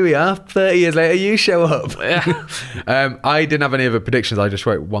we are, 30 years later, you show up. I didn't have any other predictions. I just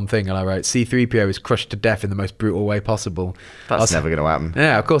wrote one thing, and I wrote C-3PO is crushed to death in the most brutal way possible. That's never going to happen.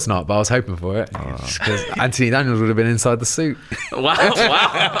 Yeah, of course not, but I was hoping for it. Because Anthony Daniels would have been inside the suit.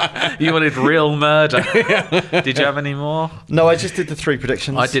 Wow. You wanted real murder. Did you have any more? No, I just did the 3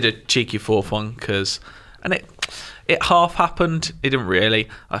 predictions. I did a cheeky 4th one, and it half happened. It didn't really.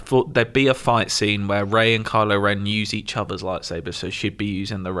 I thought there'd be a fight scene where Rey and Kylo Ren use each other's lightsabers, so she'd be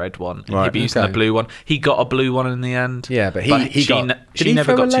using the red one, and he'd be using the blue one. He got a blue one in the end. Yeah, but she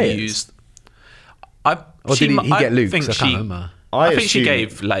never got to use. Or did he get Luke? I can't remember. I think she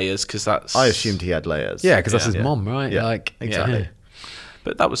gave Leia's because that's... I assumed he had Leia's. Yeah, because that's his mom, right? Yeah, like exactly. Yeah.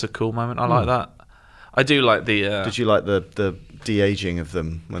 But that was a cool moment. I like that. I do like the... Did you like the de-aging of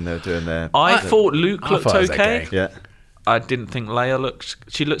them when they were doing their... I thought Luke looked okay. Yeah. I didn't think Leia looked...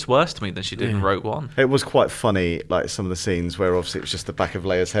 She looks worse to me than she did in Rogue One. It was quite funny, like some of the scenes where obviously it was just the back of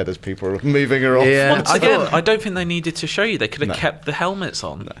Leia's head as people were moving her off. Yeah. Once again, I don't think they needed to show you. They could have kept the helmets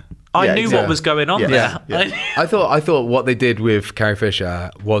on. No. I knew what was going on there. Yeah. I thought what they did with Carrie Fisher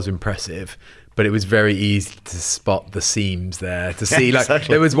was impressive, but it was very easy to spot the seams there. To see,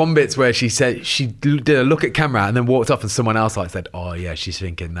 there was one bit where she said she did a look at camera and then walked off, and someone else said, "Oh yeah, she's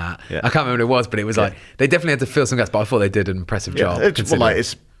thinking that." Yeah. I can't remember what it was, but it was like they definitely had to fill some gaps. But I thought they did an impressive job.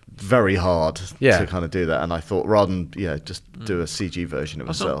 It's very hard to kind of do that, and I thought rather than just do a CG version of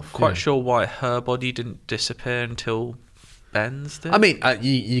herself. I'm not quite sure why her body didn't disappear until Ben's did. I mean,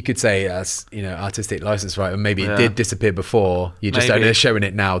 you could say as artistic license, right? Or maybe it did disappear before. You just only showing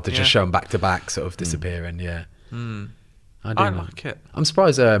it now to just show them back to back, sort of disappearing. Yeah, I like it. I'm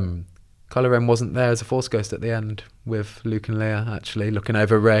surprised Kylo Ren wasn't there as a Force ghost at the end with Luke and Leia actually looking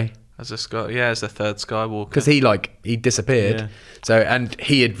over Rey as a as a third Skywalker, because he disappeared. Yeah. So and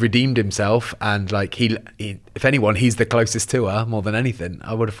he had redeemed himself, and like he if anyone, he's the closest to her more than anything.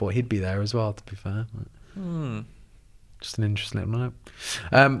 I would have thought he'd be there as well. To be fair. Just an interesting little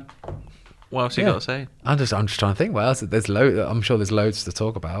note. What else you got to say? I'm just trying to think. What else? There's I'm sure there's loads to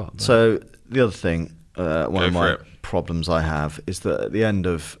talk about. But. So the other thing, one of my problems I have is that at the end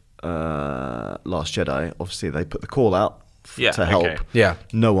of Last Jedi, obviously they put the call out to help. Okay. Yeah,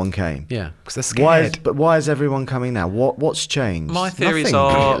 no one came. Yeah, because they're scared. Why is everyone coming now? What's changed? My theories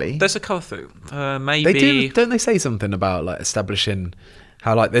are there's a couple of things. Maybe don't they say something about like establishing.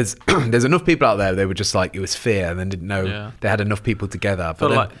 How like there's enough people out there. They were just like it was fear, and then didn't know they had enough people together.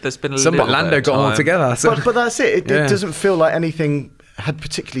 But like there's been a little Lando got them all together. So. But that's it. It doesn't feel like anything had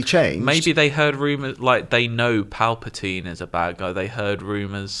particularly changed. Maybe they heard rumors, like they know Palpatine is a bad guy. They heard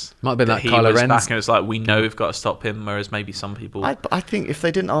rumors. Might have been that like Kylo Ren's back, and it's like we know we've got to stop him. Whereas maybe some people. I think if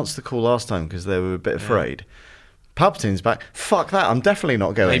they didn't answer the call last time because they were a bit afraid. Palpatine's back. Fuck that! I'm definitely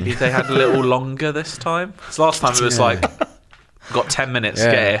not going. Maybe they had a little longer this time. Because last time it was like. Got 10 minutes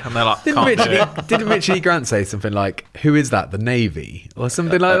to get here, and they're like, didn't Richard E. Grant say something like, "Who is that? The Navy?" or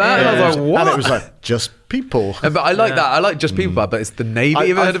something like that? And I was like, "What?" And it was like, "Just people." But I like that. I like just people, but it's the Navy. Have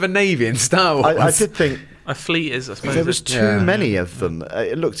you ever heard of a Navy in Star Wars? I did think a fleet is. I suppose there was too many of them.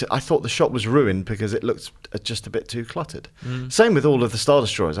 I thought the shot was ruined because it looked just a bit too cluttered. Same with all of the Star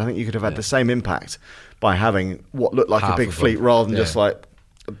Destroyers. I think you could have had the same impact by having what looked like a big fleet rather than just like.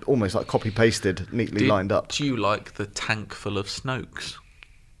 Almost like copy-pasted, neatly lined up. Do you like the tank full of Snokes?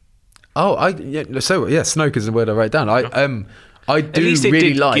 Oh, Snoke is the word I wrote down. I do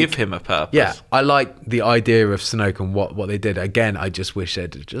really like give him a purpose. Yeah, I like the idea of Snoke and what they did. Again, I just wish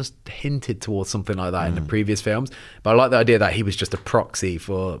they'd just hinted towards something like that in the previous films. But I like the idea that he was just a proxy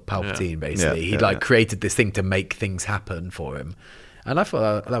for Palpatine. Basically, he created this thing to make things happen for him. And I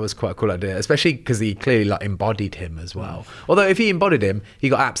thought that was quite a cool idea, especially because he clearly embodied him as well. Although if he embodied him, he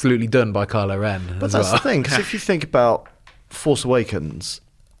got absolutely done by Kylo Ren. But that's the thing, because if you think about Force Awakens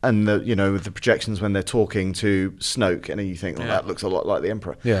and the projections when they're talking to Snoke, and then you think, that looks a lot like the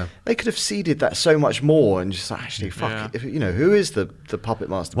Emperor. Yeah, they could have seeded that so much more, and just actually, fuck it. Who is the puppet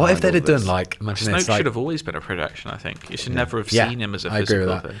master? What if they'd have done Snoke should have always been a projection. I think you should never have seen him as a physical thing. I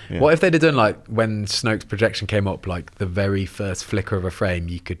agree with that. Yeah. What if they'd have done when Snoke's projection came up, like the very first flicker of a frame,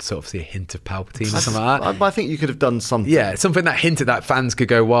 you could sort of see a hint of Palpatine or something like that. I think you could have done something. Yeah, something that hinted that fans could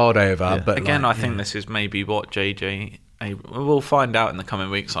go wild over. Yeah. But again, I think this is maybe what JJ. We'll find out in the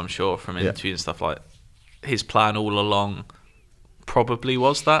coming weeks, I'm sure, from interviews and stuff like his plan all along probably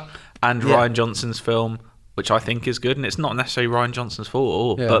was that. And Rian Johnson's film, which I think is good, and it's not necessarily Rian Johnson's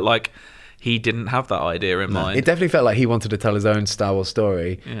fault, but he didn't have that idea in mind. It definitely felt like he wanted to tell his own Star Wars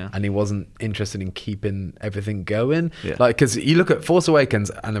story, and he wasn't interested in keeping everything going. Yeah. Because you look at Force Awakens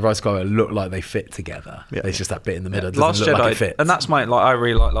and The Rise of Skywalker look like they fit together. Yeah. It's just that bit in the middle doesn't look like it fits. And that's I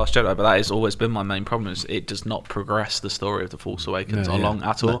really like Last Jedi, but that has always been my main problem. Is it does not progress the story of The Force Awakens along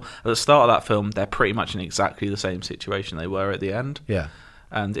at all. At the start of that film, they're pretty much in exactly the same situation they were at the end. Yeah,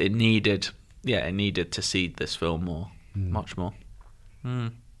 and it needed to seed this film more, much more.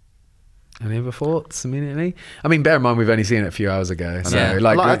 Any other thoughts immediately? I mean, bear in mind we've only seen it a few hours ago, so I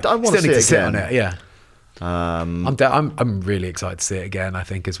want to see it again. On it. Yeah, I'm really excited to see it again. I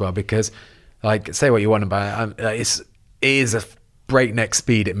think as well because, say what you want about it, it is a breakneck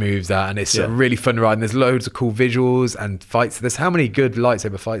speed it moves at, and it's a really fun ride. And there's loads of cool visuals and fights. There's how many good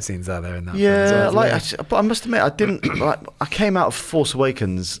lightsaber fight scenes are there in that? Yeah, but I must admit, I didn't. I came out of Force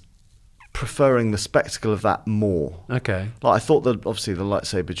Awakens preferring the spectacle of that more. Okay. Like I thought that obviously the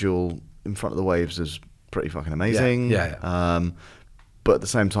lightsaber duel in front of the waves was pretty fucking amazing. Yeah. But at the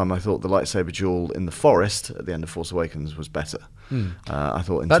same time, I thought the lightsaber duel in the forest at the end of Force Awakens was better. I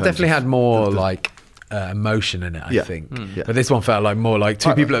thought that definitely had more emotion in it, I think. But this one felt like more like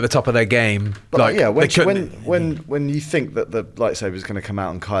two people at the top of their game. But when you think that the lightsaber is going to come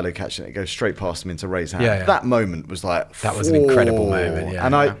out and Kylo catching it goes straight past him into Rey's hand, that moment was like that was an incredible moment.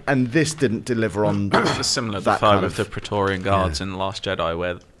 Yeah. And this didn't deliver on. It's similar to the fight with the Praetorian Guards in The Last Jedi,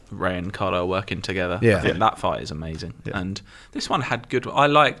 where Rey and Kylo are working together. I think that fight is amazing. And this one had good. I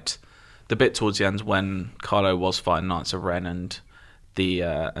liked the bit towards the end when Kylo was fighting Knights of Ren and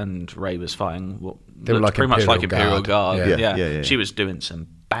Rey was fighting what they were like pretty much like Imperial Guard. Yeah. She was doing some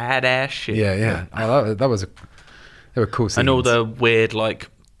badass shit. Yeah. Oh, they were cool scenes. And all the weird like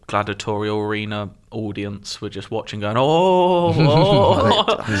gladiatorial arena audience were just watching, going, oh.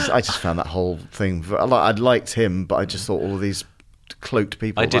 I just found that whole thing. I liked him, but I just thought all of these cloaked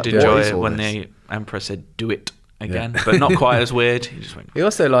people. I did enjoy it when the Emperor said, "Do it." Again, but not quite as weird. He just went. He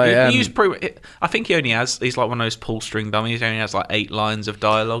also like he used I think he only has. He's like one of those pull string dummies. He only has like 8 lines of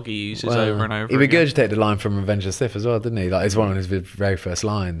dialogue he uses over and over. He regurgitated the line from Revenge of the Sith as well, didn't he? Like it's one of his very first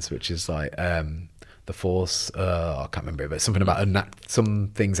lines, which is like the Force. I can't remember, but something about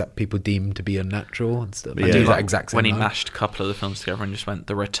some things that people deem to be unnatural and stuff. Yeah, that exact same when he line. mashed a couple of the films together and just went,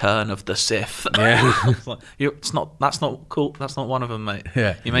 "The Return of the Sith." Yeah, it's like, it's not. That's not cool. That's not one of them, mate.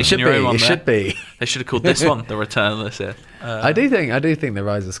 Yeah, you're making your own one. It should be. They should have called this one "The Return of the Sith." I do think the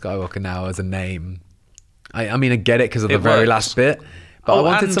Rise of Skywalker now as a name. I mean, I get it because of the very last bit, but I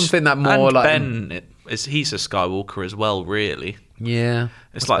wanted something that more and like Ben. He's a Skywalker as well, really. Yeah,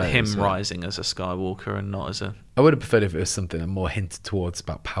 it's like him rising as a Skywalker and not as a. I would have preferred if it was something that more hinted towards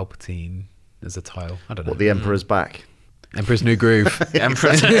about Palpatine as a title. I don't know. What, the Emperor's back? Emperor's New Groove.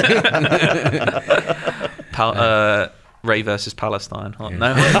 Emperor's. Rey versus Palestine. Oh,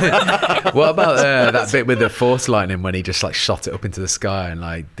 no. What about that bit with the Force lightning when he just like shot it up into the sky and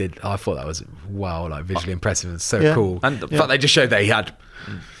like I thought that was visually impressive and so cool. And the fact they just showed that he had.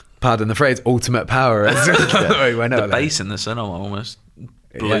 Pardon the phrase, ultimate power. The bass in the cinema almost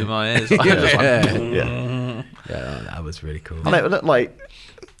blew my ears. Yeah, that was really cool. And it looked like,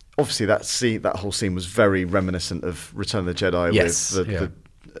 obviously, that whole scene was very reminiscent of Return of the Jedi with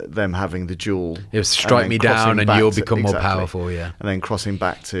them having the duel. It was strike me down and you'll become more powerful, and then crossing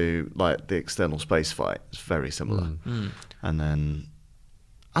back to like the external space fight. It's very similar. And then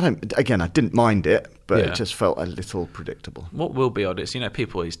I didn't mind it, but it just felt a little predictable. What will be odd is,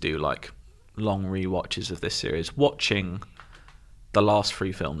 people always do like long rewatches of this series. Watching the last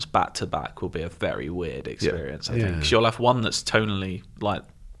 3 films back to back will be a very weird experience, I think. 'Cause you'll have one that's tonally like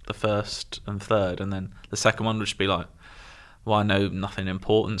the first and third, and then the second one would just be like, well, I know nothing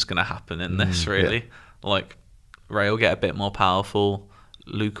important's going to happen in this, really. Yeah. Like, Rey will get a bit more powerful,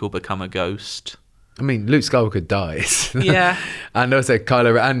 Luke will become a ghost. I mean, Luke Skywalker dies. Yeah. And also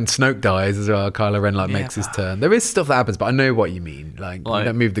Kylo Ren, and Snoke dies as well. Kylo Ren makes his turn. There is stuff that happens, but I know what you mean. Like you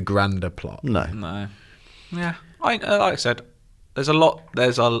don't move the grander plot. No. Yeah. Like I said, there's an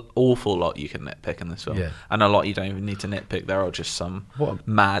awful lot you can nitpick in this film. Yeah. And a lot you don't even need to nitpick. There are just some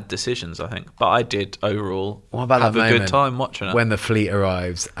mad decisions, I think. But I did overall have a good time watching it. When the fleet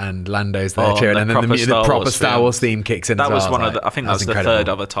arrives and Lando's there cheering, and then the proper Star Wars theme kicks in. That was one of the, I think that was the third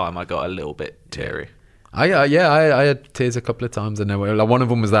other time I got a little bit teary. I had tears a couple of times. I know one of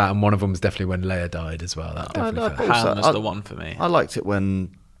them was that, and one of them was definitely when Leia died as well. That definitely Han was the one for me. I liked it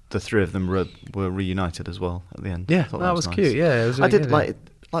when the 3 of them were reunited as well at the end. Yeah, that was nice. Cute. Yeah, it was really I did like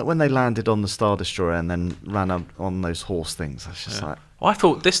when they landed on the Star Destroyer and then ran up on those horse things. I was just like, I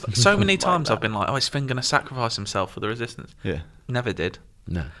thought this so many times. I've been like, is Finn going to sacrifice himself for the Resistance? Yeah, never did.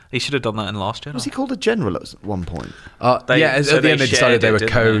 No, he should have done that in Last Jedi. Was he called a general at one point? At the end they decided they were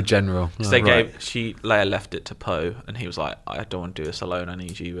co-general. Leia left it to Poe, and he was like, I don't want to do this alone. I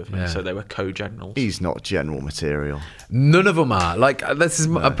need you with me. So they were co-generals. He's not general material. None of them are. Like this is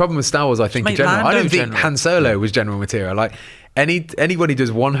a problem with Star Wars. I think in general, I don't think Han Solo was general material. Like. Anybody does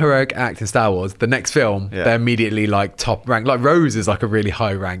one heroic act in Star Wars, the next film they're immediately like top rank. Like Rose is like a really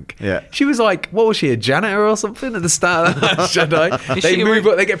high rank. Yeah, she was like, what was she, a janitor or something at the start of Jedi? They move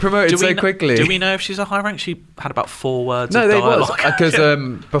up, they get promoted so quickly. Do we know if she's a high rank? She had about 4 words. No, of dialogue. Because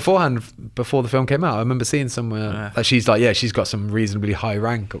before the film came out, I remember seeing somewhere that she's like, she's got some reasonably high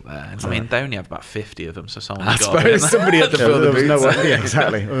rank up there. I mean, they only have about 50 of them, so someone. I suppose somebody had to fill the boots.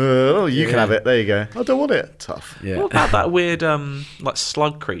 Exactly. You can have it. There you go. I don't want it. Tough. Yeah. What about that weird weird like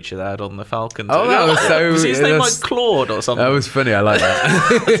slug creature they had on the Falcon? Oh, that was so... Was his name like Claude or something? That was funny. I like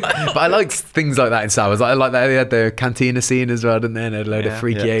that. But I liked things like that in Star Wars. I like that they had the cantina scene as well, didn't they? And they had a load of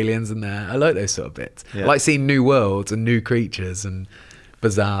freaky aliens in there. I like those sort of bits. I like seeing new worlds and new creatures and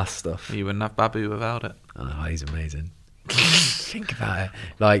bizarre stuff. You wouldn't have Babu without it. Oh, he's amazing. Think about it.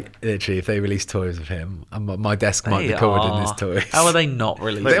 Like, literally, if they release toys of him, my desk might be covered in his toys. How are they not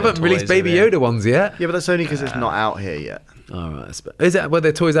releasing? They haven't released Baby Yoda ones yet. Yeah, but that's only because it's not out here yet. All right. Is that where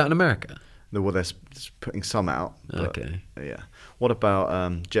their toys out in America? Well, they're putting some out. Okay. Yeah. What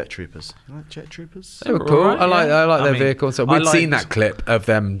about Jet Troopers? You like Jet Troopers? They were cool. Right, I like their vehicle. So we'd seen that clip of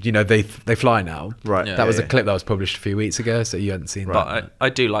them. You know, they fly now. Right. That was a clip that was published a few weeks ago. So you hadn't seen that. But I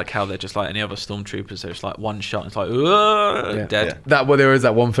do like how they're just like any other stormtroopers. They're just like one shot. And it's like dead. Yeah. There was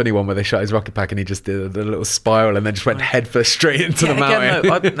that one funny one where they shot his rocket pack and he just did a little spiral and then just went headfirst straight into the mountain.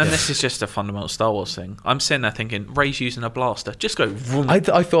 Again, and this is just a fundamental Star Wars thing. I'm sitting there thinking, Rey's using a blaster. Just go. Vroom. I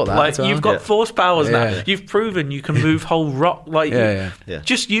thought that. Like you've got force powers now. Yeah. You've proven you can move whole rock. Like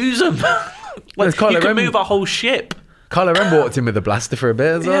just use them. Like you can move a whole ship. Kylo Ren walked in with a blaster for a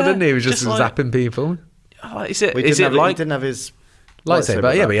bit as well, didn't he? He was just zapping people. Is it like he didn't have his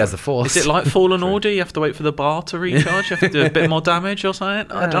lightsaber? Yeah, but he has the Force. Is it like Fallen Order? You have to wait for the bar to recharge. You have to do a bit more damage or something.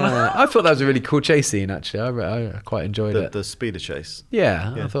 I don't know. I thought that was a really cool chase scene. Actually, I quite enjoyed it. The speeder chase.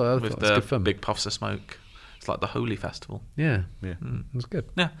 Yeah, I thought it was good fun. Big puffs of smoke. It's like the Holy Festival. Yeah. It was good.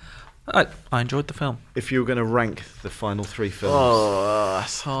 Yeah. I enjoyed the film. If you were going to rank the final three films,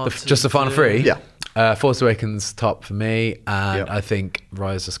 that's hard. Just the final three. Yeah. Force Awakens top for me, and I think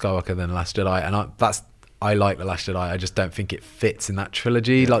Rise of Skywalker, then Last Jedi, and I like the Last Jedi. I just don't think it fits in that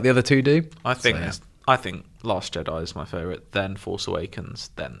trilogy like the other two do. I think Last Jedi is my favourite, then Force Awakens,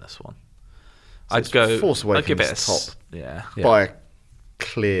 then this one. So I'd go Force Awakens. I'd give it top. Yeah. By a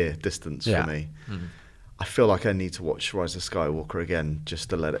clear distance for me. Mm. I feel like I need to watch Rise of Skywalker again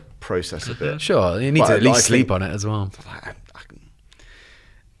just to let it process a bit. Sure, you need to at least sleep on it as well.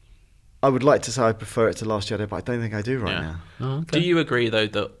 I would like to say I prefer it to Last Jedi, but I don't think I do now. Oh, okay. Do you agree, though,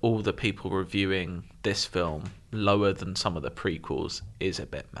 that all the people reviewing this film lower than some of the prequels is a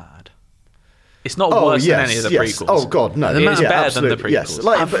bit mad? It's not worse than any of the prequels. Oh, God, no. It's better than the prequels. Yes.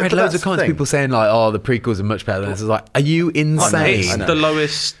 I've read loads of comments, people saying, like, oh, the prequels are much better than this. It's like, are you insane? It's the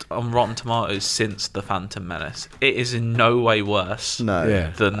lowest on Rotten Tomatoes since The Phantom Menace. It is in no way worse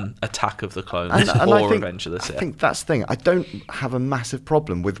than Attack of the Clones or Revenge of the Sith. I think that's the thing. I don't have a massive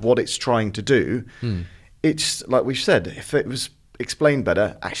problem with what it's trying to do. It's, like we've said, if it was explained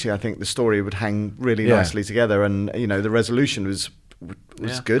better, actually, I think the story would hang really nicely together, and, you know, the resolution was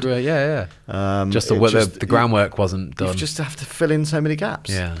good. Just the groundwork wasn't done. You just have to fill in so many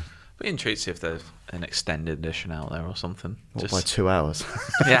gaps. Yeah. Be intrigued to see if there's an extended edition out there or something. By 2 hours.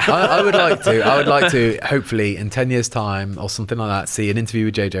 Yeah. I would like to, hopefully, in 10 years' time or something like that, see an interview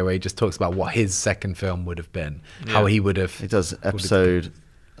with JJ where he just talks about what his second film would have been, how he would have. He does episode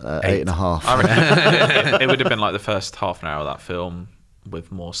 8.5. I reckon it would have been like the first half an hour of that film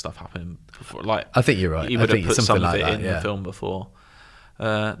with more stuff happening before. Like, I think you're right. He would have put some of it in the film before.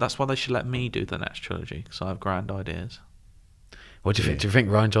 That's why they should let me do the next trilogy, because I have grand ideas. What do you think? Do you think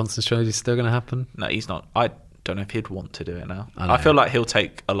Rian Johnson's trilogy is still going to happen? No, he's not. I don't know if he'd want to do it now. I feel like he'll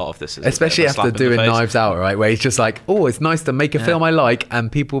take a lot of this, especially after doing Knives Out, right? Where he's just like, oh, it's nice to make a film I like,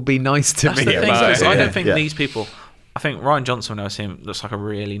 and people be nice to me about it. I don't think these people. I think Rian Johnson, when I see him, looks like a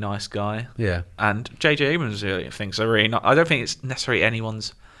really nice guy. Yeah. And J.J. Abrams really thinks are really not. I don't think it's necessarily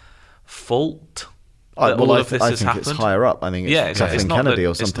anyone's fault. I think it's higher up. I think it's Kathleen Kennedy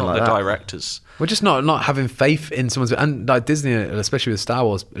or something like that. It's not the directors. We're just not having faith in someone's... And like Disney, especially with Star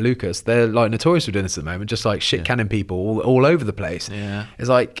Wars, Lucas, they're like notorious for doing this at the moment, just like shit-canning people all over the place. Yeah. It's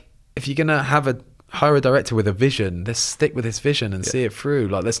like, if you're going to hire a director with a vision, let's stick with his vision and see it through.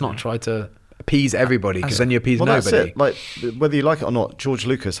 Like, let's not try to appease everybody, because then you appease nobody. That's it. Like, whether you like it or not, George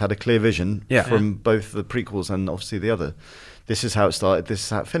Lucas had a clear vision from both the prequels and obviously the other. This is how it started, this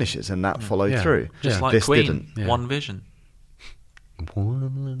is how it finishes, and that followed through. Just like this Queen, didn't. One Vision.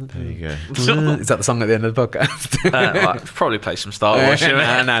 There you go. Is that the song at the end of the podcast? Probably play some Star Wars.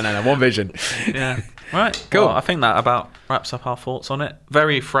 No. One Vision. Yeah. Right. Cool. Well, I think that about wraps up our thoughts on it.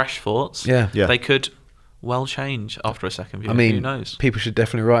 Very fresh thoughts. Yeah. They could well change after a second view. I mean, who knows? People should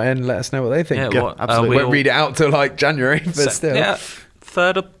definitely write in and let us know what they think. Yeah, absolutely. We won't read it out till like January, but still. Yeah,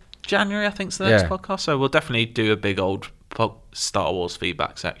 3rd of January, I think, is the next podcast. So we'll definitely do a big old Star Wars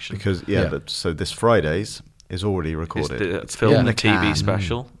feedback section. Because, so this Friday's is already recorded. It's film and TV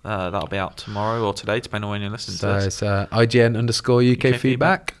special. That'll be out tomorrow or today, depending on when you listen to this. So it's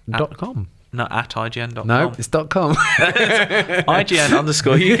IGN_UKFeedback.com. Not at IGN.com. No, it's .com.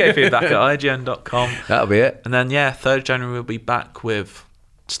 IGN_UK feedback at IGN.com. That'll be it. And then, 3rd January we'll be back with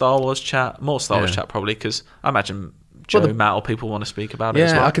Star Wars chat. More Star Wars chat, probably, because I imagine Joe, Matt, or people want to speak about it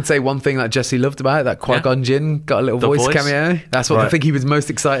as well. I could say one thing that Jesse loved about it, that Qui-Gon Jinn got a little voice cameo. That's what I think he was most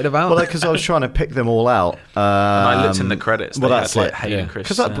excited about. Well, because I was trying to pick them all out. And I looked in the credits. Well, that's like Hayden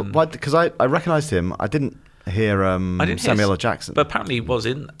Christensen. Because I recognised him. I didn't hear Samuel L. Jackson. But apparently he was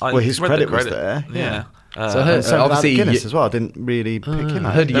in... his credit was there. Yeah. So I heard obviously Guinness as well. I didn't really pick him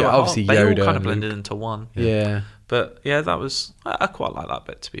out. Obviously they Yoda all kind of blended into one. Yeah. But that was... I quite like that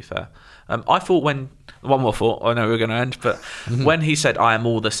bit, to be fair. I thought when... One more thought. I know we're going to end, but when he said, "I am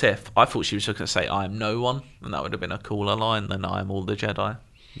all the Sith," I thought she was just going to say, "I am no one," and that would have been a cooler line than "I am all the Jedi."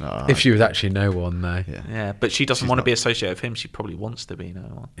 If she was actually no one, though. Yeah, but she doesn't want to be associated with him. She probably wants to be no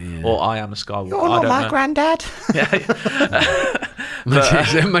one. Yeah. Or I am a Skywalker. You're not my granddad.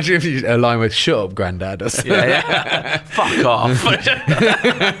 Imagine if you align with "Shut up, granddad." Or something. Fuck off.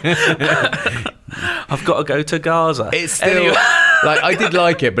 I've got to go to Gaza. It's still like I did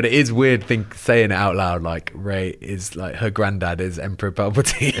like it, but it is weird saying it out loud. Like Rey is like her granddad is Emperor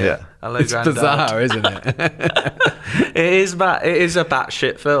Palpatine. Yeah, hello, it's granddad. Bizarre, isn't it? It is a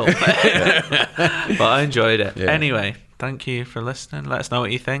batshit film, but I enjoyed it. Yeah. Anyway, thank you for listening. Let us know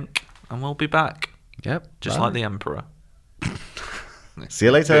what you think, and we'll be back. Yep, just like the Emperor. See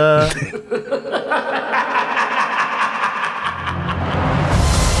you later.